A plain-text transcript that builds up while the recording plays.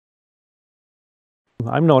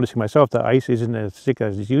I'm noticing myself that ice isn't as thick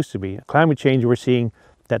as it used to be. Climate change, we're seeing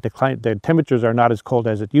that the temperatures are not as cold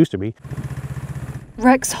as it used to be.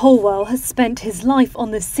 Rex Holwell has spent his life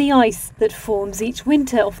on the sea ice that forms each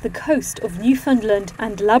winter off the coast of Newfoundland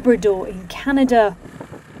and Labrador in Canada.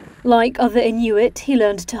 Like other Inuit, he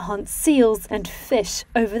learned to hunt seals and fish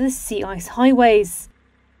over the sea ice highways.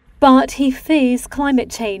 But he fears climate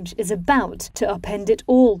change is about to upend it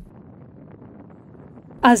all.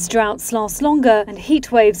 As droughts last longer and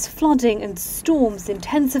heat waves, flooding and storms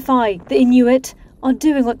intensify, the Inuit are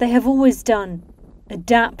doing what they have always done: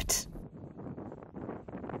 adapt.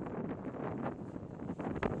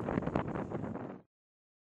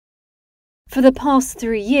 For the past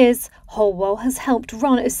 3 years, Holwell has helped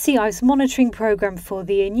run a sea ice monitoring program for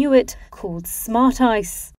the Inuit called Smart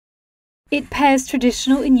Ice. It pairs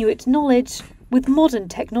traditional Inuit knowledge with modern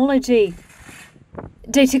technology.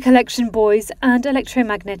 Data collection buoys and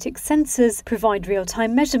electromagnetic sensors provide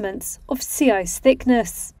real-time measurements of sea ice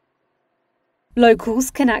thickness.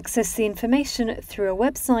 Locals can access the information through a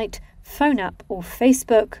website, phone app or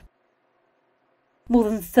Facebook. More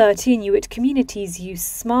than 30 Inuit communities use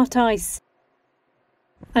Smart Ice.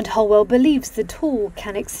 And Holwell believes the tool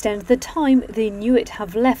can extend the time the Inuit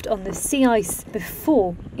have left on the sea ice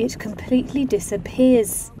before it completely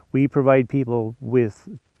disappears. We provide people with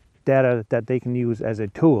data that they can use as a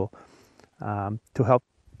tool to help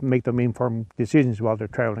make them informed decisions while they're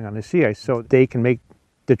traveling on the sea ice, so they can make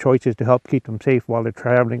the choices to help keep them safe while they're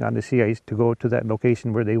traveling on the sea ice to go to that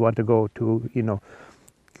location where they want to go to,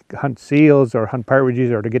 hunt seals or hunt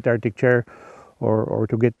partridges or to get the Arctic char or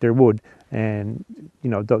to get their wood. And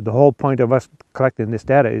the whole point of us collecting this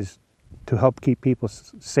data is to help keep people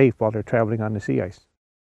safe while they're traveling on the sea ice.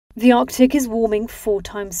 The Arctic is warming 4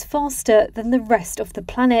 times faster than the rest of the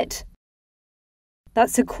planet.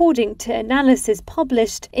 That's according to analysis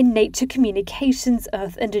published in Nature Communications,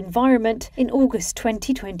 Earth and Environment in August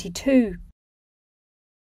 2022.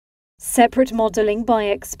 Separate modelling by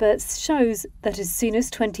experts shows that as soon as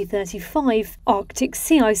 2035, Arctic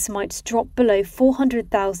sea ice might drop below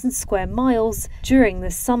 400,000 square miles during the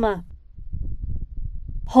summer.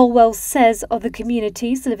 Holwell says other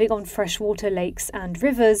communities living on freshwater lakes and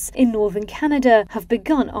rivers in northern Canada have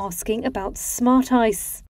begun asking about Smart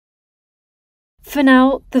Ice. For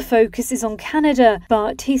now, the focus is on Canada,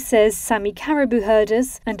 but he says Sami caribou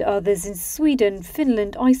herders and others in Sweden,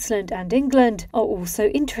 Finland, Iceland and England are also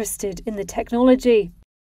interested in the technology.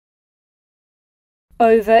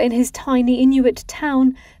 Over in his tiny Inuit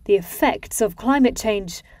town, the effects of climate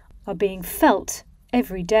change are being felt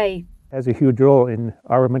every day. Has a huge role in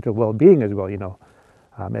our mental well-being as well,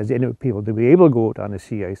 as Inuit people to be able to go out on the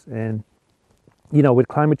sea ice. And, with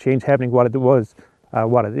climate change happening what it is,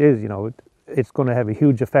 it's going to have a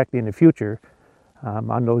huge effect in the future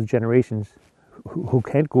on those generations who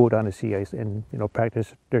can't go out on the sea ice and,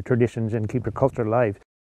 practice their traditions and keep their culture alive.